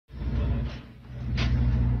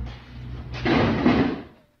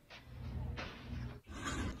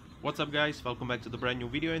What's up guys, welcome back to the brand new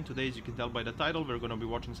video, and today, as you can tell by the title, we're gonna be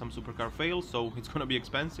watching some Supercar Fails, so it's gonna be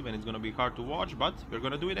expensive and it's gonna be hard to watch, but we're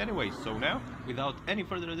gonna do it anyway. So now, without any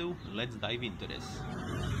further ado, let's dive into this.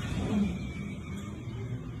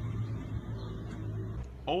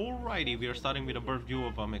 Alrighty, we are starting with a bird view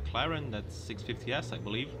of a McLaren, that's 650S I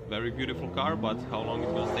believe. Very beautiful car, but how long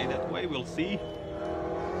it will stay that way, we'll see.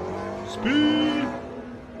 Speed!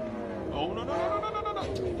 Oh no no no no no no no no!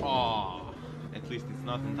 Aww. At least it's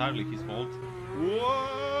not entirely his fault.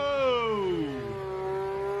 Whoa!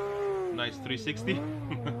 Nice 360.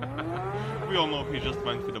 We all know he just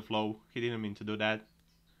went with the flow. He didn't mean to do that.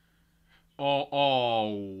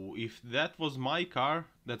 Oh, if that was my car,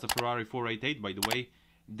 that's a Ferrari 488 by the way,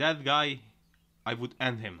 that guy, I would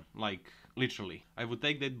end him, like, literally. I would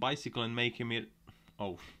take that bicycle and make him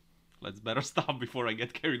Oh, let's better stop before I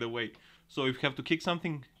get carried away. So if you have to kick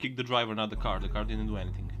something, kick the driver, not the car. The car didn't do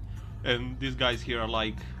anything. And these guys here are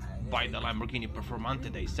like, buy the Lamborghini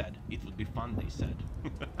Performante, they said. It would be fun, they said.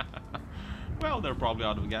 Well, they're probably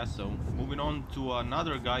out of gas, so moving on to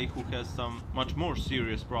another guy who has some much more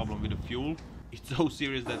serious problem with the fuel. It's so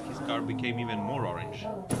serious that his car became even more orange.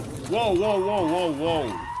 Whoa, whoa, whoa, whoa,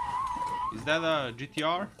 whoa! Is that a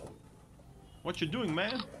GTR? What you doing,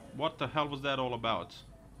 man? What the hell was that all about?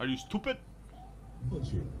 Are you stupid?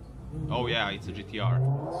 Oh yeah, it's a GTR.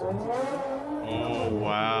 Oh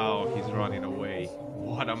wow, he's running away.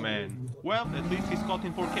 What a man. Well, at least he's caught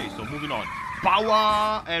in 4K, so moving on.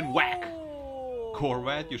 Power and whack!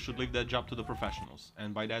 Corvette, you should leave that job to the professionals.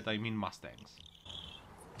 And by that I mean Mustangs.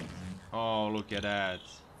 Oh, look at that.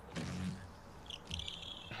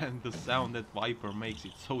 And the sound that Viper makes,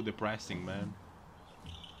 it's so depressing, man.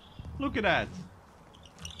 Look at that!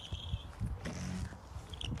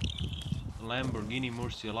 Lamborghini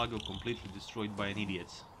Murcielago completely destroyed by an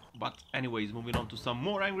idiot. But anyways, moving on to some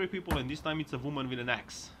more angry people, and this time it's a woman with an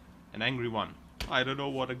axe. An angry one. I don't know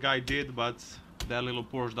what a guy did, but that little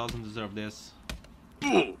Porsche doesn't deserve this.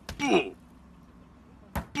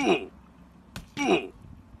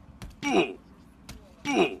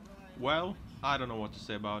 Well, I don't know what to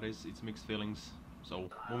say about this, it's mixed feelings. So,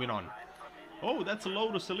 moving on. Oh, that's a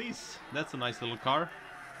Lotus Elise. That's a nice little car.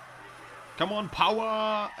 Come on,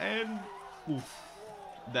 power and... Oof,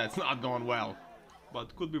 that's not going well,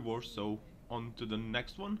 but could be worse, so on to the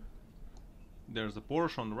next one. There's a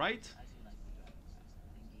Porsche on the right.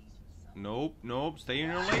 Nope, nope, stay in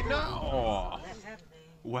your lane now. Oh.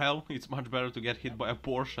 Well, it's much better to get hit by a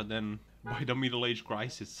Porsche than by the middle-age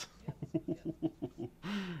crisis.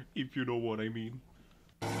 If you know what I mean.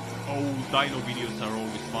 Oh, dyno videos are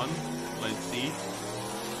always fun. Let's see.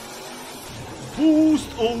 Boost!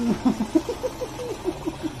 Oh!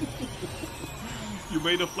 You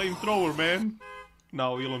made a flamethrower, man.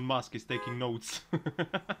 Now Elon Musk is taking notes.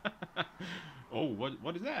 Oh,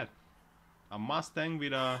 what is that? A Mustang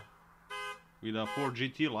with a 4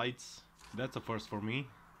 GT lights. That's a first for me.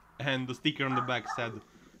 And the sticker on the back said,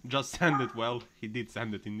 "Just send it." Well, he did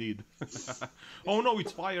send it indeed. Oh no,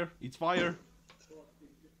 it's fire! It's fire!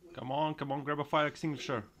 Come on, grab a fire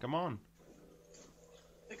extinguisher. Come on.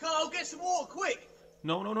 Carl, get some water, quick!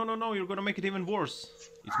 No, no, no, no, no, you're gonna make it even worse.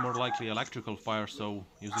 It's more likely electrical fire, so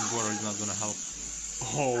using water is not gonna help.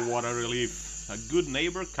 Oh, what a relief. A good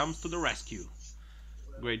neighbor comes to the rescue.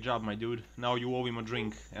 Great job, my dude. Now you owe him a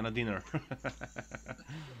drink and a dinner.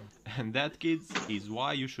 And that, kids, is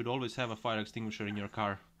why you should always have a fire extinguisher in your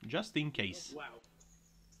car, just in case. Wow.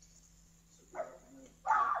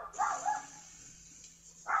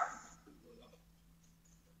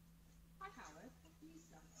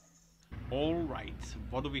 Alright,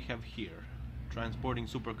 what do we have here? Transporting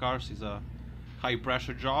supercars is a high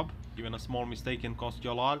pressure job. Even a small mistake can cost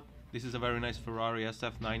you a lot. This is a very nice Ferrari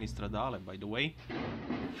SF9 Stradale, by the way.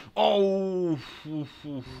 Oh! Oof,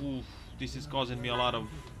 oof, oof. This is causing me a lot of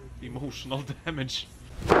emotional damage.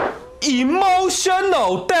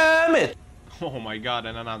 Emotional damage! Oh my god,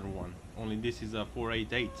 and another one. Only this is a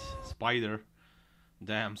 488 Spider.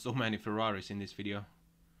 Damn, so many Ferraris in this video.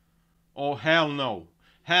 Oh, hell no!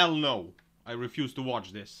 Hell no! I refuse to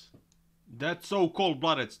watch this. That's so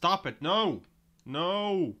cold-blooded. Stop it. No!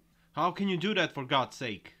 No! How can you do that, for God's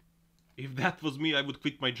sake? If that was me, I would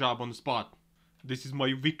quit my job on the spot. This is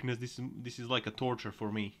my weakness. This is like a torture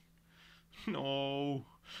for me. No.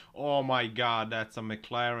 Oh my god, that's a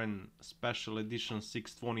McLaren Special Edition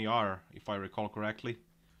 620R, if I recall correctly.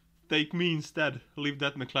 Take me instead. Leave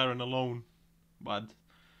that McLaren alone. But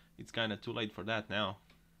it's kinda too late for that now.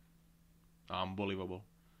 Unbelievable.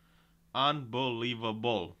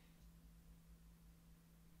 Unbelievable.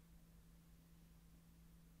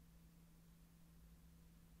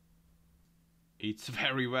 It's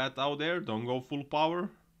very wet out there, don't go full power.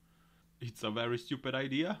 It's a very stupid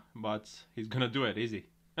idea, but he's gonna do it, is he?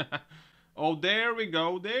 Oh, there we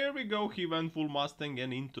go, there we go. He went full Mustang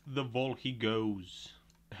and into the wall he goes.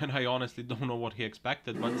 And I honestly don't know what he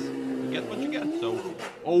expected, but you get what you get, so...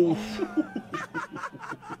 Oh!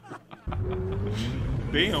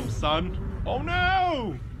 Damn, son! Oh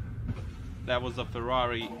no! That was a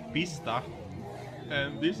Ferrari Pista.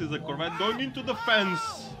 And this is a Corvette going into the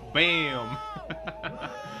fence! Bam!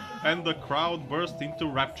 And the crowd burst into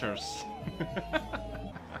raptures.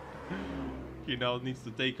 He now needs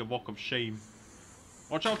to take a walk of shame.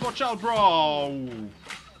 Watch out, bro!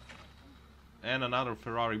 And another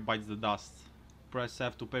Ferrari bites the dust. Press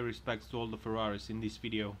F to pay respects to all the Ferraris in this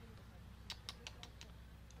video.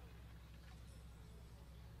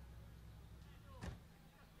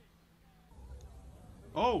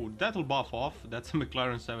 Oh, that'll buff off. That's a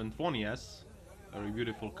McLaren 720S. Very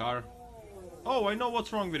beautiful car. Oh, I know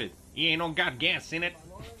what's wrong with it. You ain't no got gas in it.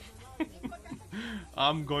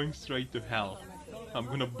 I'm going straight to hell. I'm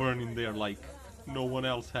gonna burn in there like no one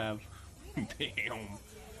else have. Damn.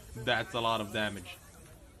 That's a lot of damage.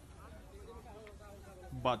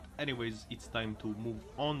 But anyways, it's time to move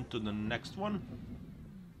on to the next one.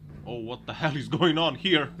 Oh, what the hell is going on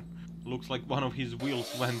here? Looks like one of his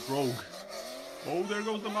wheels went rogue. Oh, there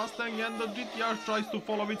goes the Mustang, and the GTR tries to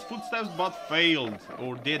follow its footsteps but failed.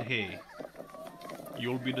 Or did he?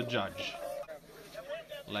 You'll be the judge.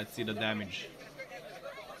 Let's see the damage.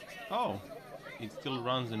 Oh, it still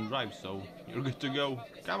runs and drives, so you're good to go.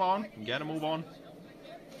 Come on, get a move on.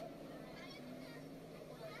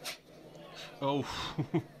 Oh,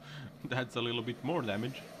 that's a little bit more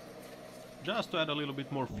damage. Just to add a little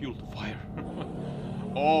bit more fuel to fire.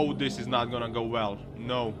 Oh, this is not gonna go well.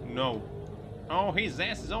 No, no. Oh, his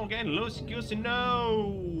ass is all getting loosey-goosey.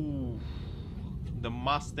 No! The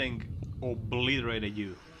Mustang obliterated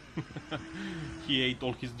you. He ate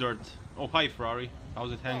all his dirt. Oh, hi Ferrari.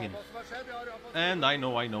 How's it hanging? And I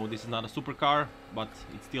know, this is not a supercar, but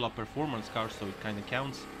it's still a performance car, so it kinda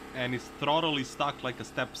counts. And its throttle is stuck like a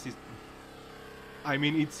step system. I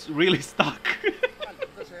mean, it's really stuck.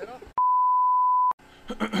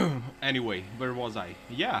 Anyway, where was I?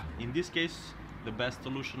 Yeah, in this case, the best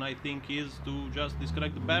solution I think is to just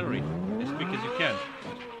disconnect the battery as quick as you can.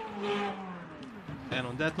 And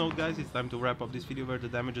on that note, guys, it's time to wrap up this video where the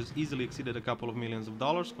damages easily exceeded a couple of millions of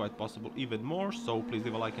dollars, quite possible even more. So please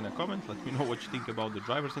leave a like and a comment, let me know what you think about the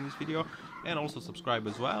drivers in this video, and also subscribe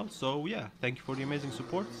as well. So yeah, thank you for the amazing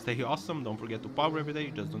support, stay awesome, don't forget to power every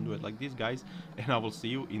day, just don't do it like these guys, and I will see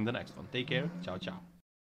you in the next one. Take care, ciao ciao.